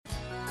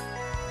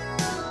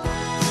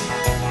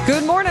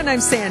Good morning,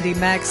 I'm Sandy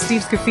Max.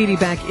 Steve Scafidi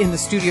back in the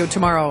studio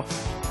tomorrow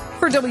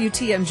for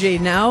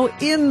WTMJ Now.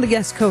 In the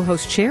guest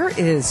co-host chair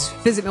is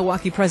Visit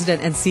Milwaukee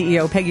President and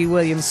CEO Peggy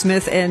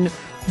Williams-Smith. And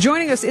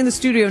joining us in the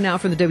studio now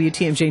from the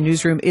WTMJ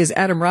newsroom is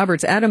Adam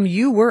Roberts. Adam,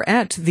 you were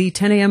at the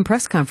 10 a.m.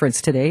 press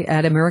conference today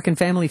at American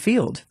Family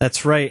Field.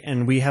 That's right,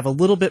 and we have a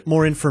little bit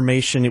more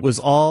information.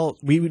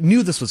 We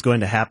knew this was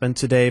going to happen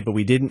today, but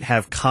we didn't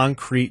have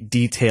concrete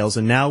details,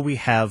 and now we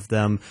have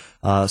them.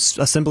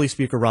 Assembly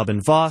Speaker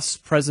Robin Vos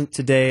present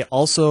today,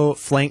 also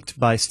flanked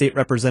by State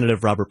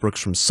Representative Robert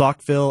Brooks from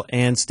Saukville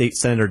and State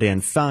Senator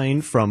Dan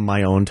Fine from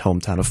my own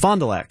hometown of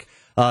Fond du Lac.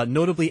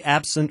 Notably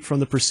absent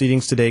from the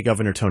proceedings today,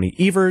 Governor Tony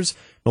Evers,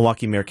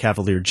 Milwaukee Mayor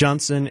Cavalier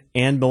Johnson,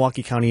 and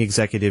Milwaukee County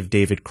Executive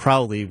David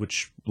Crowley,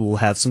 which will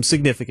have some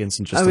significance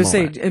in just a moment. I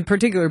would say, in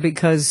particular,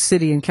 because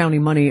city and county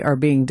money are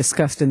being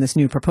discussed in this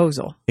new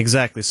proposal.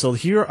 Exactly. So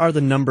here are the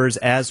numbers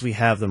as we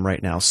have them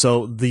right now.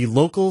 So the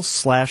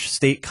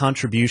local/state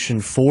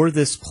contribution for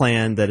this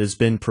plan that has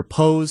been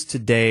proposed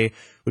today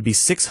would be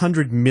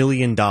 $600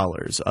 million.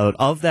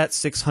 Of that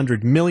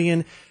 $600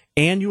 million,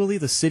 annually,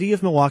 the city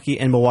of Milwaukee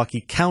and Milwaukee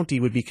County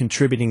would be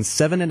contributing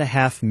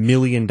 $7.5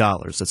 million.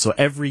 So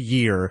every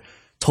year,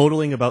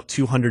 totaling about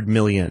 $200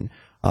 million.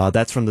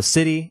 That's from the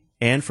city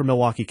and from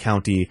Milwaukee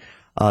County.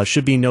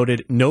 Should be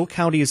noted, no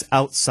counties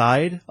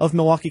outside of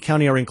Milwaukee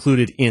County are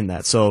included in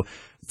that. So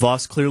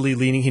Vos clearly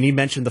leaning, and he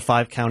mentioned the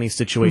 5-county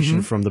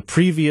situation from the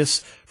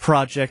previous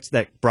project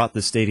that brought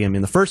the stadium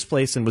in the first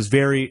place and was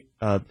very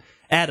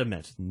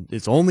adamant.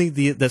 It's only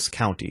this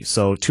county.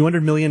 So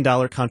 $200 million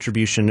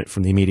contribution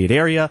from the immediate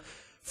area.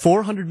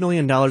 $400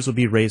 million would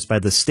be raised by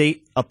the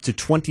state, up to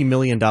 $20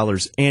 million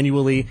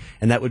annually,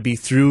 and that would be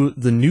through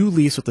the new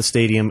lease with the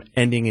stadium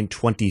ending in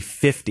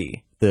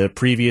 2050. The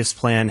previous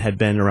plan had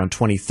been around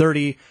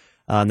 2030,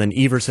 and then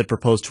Evers had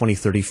proposed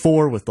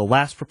 2034 with the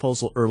last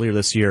proposal earlier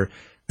this year.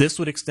 This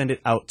would extend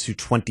it out to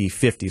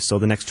 2050, so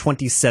the next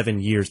 27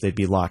 years they'd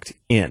be locked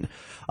in.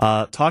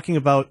 Talking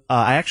about,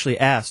 I actually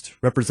asked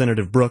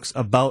Representative Brooks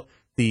about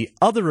the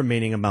other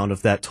remaining amount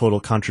of that total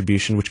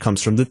contribution, which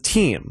comes from the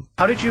team.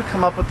 How did you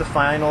come up with the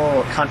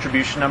final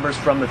contribution numbers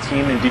from the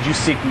team, and did you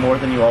seek more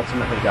than you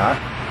ultimately got?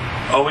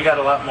 Oh, we got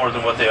a lot more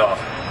than what they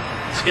offered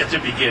at the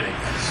beginning.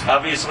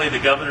 Obviously, the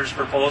governor's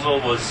proposal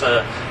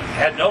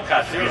had no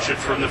contribution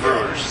from the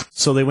Brewers.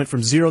 So they went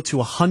from $0 to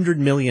 $100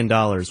 million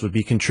would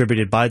be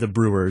contributed by the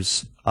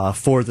Brewers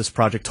for this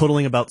project,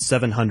 totaling about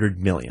 $700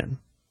 million.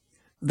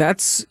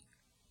 That's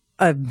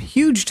a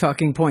huge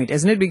talking point,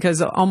 isn't it?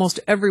 Because almost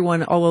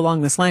everyone all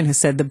along this line has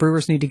said the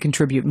Brewers need to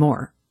contribute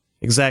more.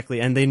 Exactly,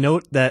 and they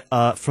note that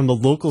from the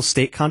local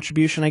state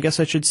contribution, I guess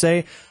I should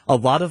say, a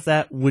lot of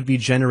that would be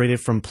generated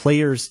from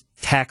players'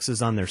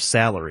 taxes on their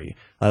salary.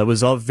 It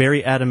was all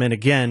very adamant,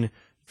 again,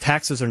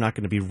 taxes are not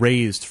going to be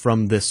raised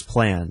from this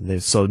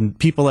plan. So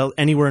people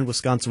anywhere in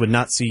Wisconsin would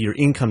not see your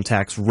income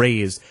tax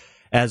raised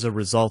as a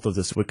result of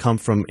this. It would come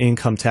from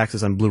income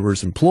taxes on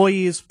Brewers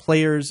employees,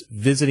 players,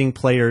 visiting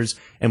players,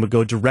 and would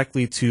go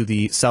directly to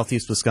the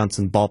Southeast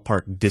Wisconsin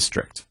Ballpark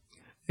District.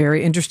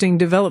 Very interesting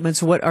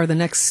developments. What are the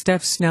next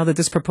steps now that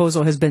this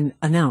proposal has been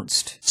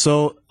announced?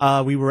 So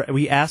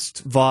we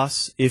asked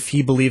Vos if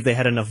he believed they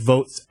had enough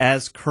votes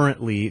as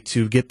currently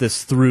to get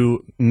this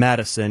through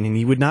Madison, and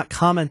he would not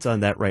comment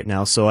on that right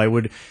now. So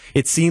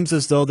it seems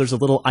as though there's a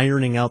little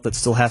ironing out that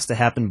still has to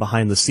happen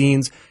behind the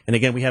scenes. And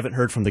again, we haven't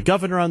heard from the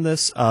governor on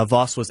this.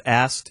 Vos was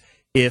asked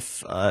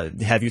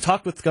have you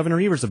talked with Governor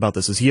Evers about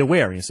this? Is he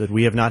aware? And he said,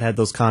 we have not had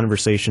those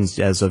conversations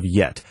as of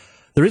yet.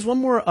 There is one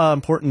more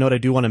important note I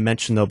do want to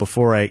mention, though,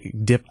 before I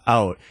dip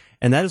out,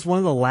 and that is one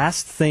of the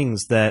last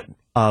things that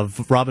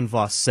Robin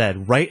Vos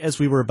said right as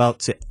we were about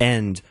to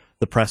end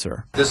the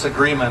presser. This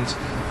agreement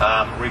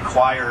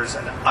requires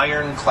an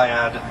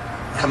ironclad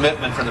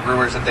commitment from the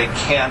Brewers that they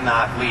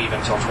cannot leave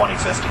until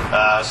 2050.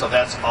 So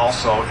that's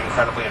also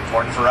incredibly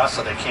important for us,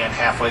 so they can't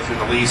halfway through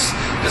the lease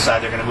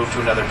decide they're going to move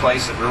to another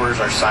place. The Brewers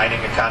are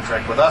signing a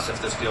contract with us,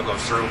 if this deal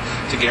goes through,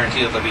 to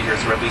guarantee that they'll be here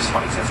through at least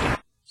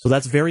 2050. So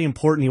that's very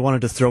important. He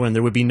wanted to throw in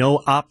there would be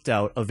no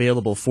opt-out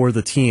available for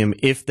the team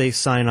if they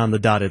sign on the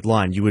dotted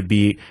line. You would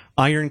be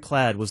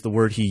ironclad was the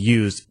word he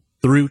used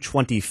through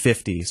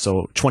 2050,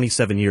 so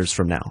 27 years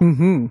from now.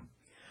 Mm-hmm.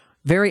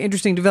 Very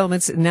interesting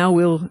developments. Now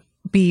we'll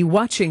be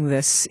watching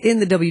this in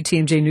the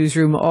WTMJ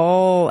newsroom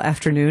all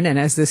afternoon, and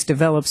as this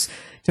develops,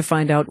 to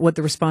find out what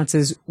the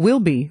responses will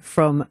be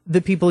from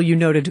the people you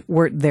noted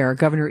weren't there.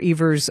 Governor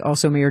Evers,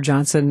 also Mayor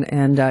Johnson,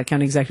 and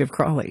County Executive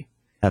Crowley.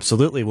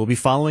 Absolutely. We'll be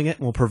following it,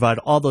 and we'll provide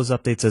all those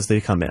updates as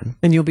they come in.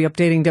 And you'll be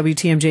updating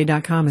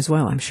WTMJ.com as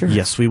well, I'm sure.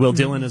 Yes, we will.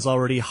 Dylan is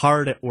already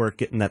hard at work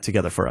getting that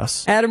together for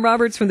us. Adam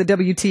Roberts from the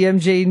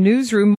WTMJ Newsroom.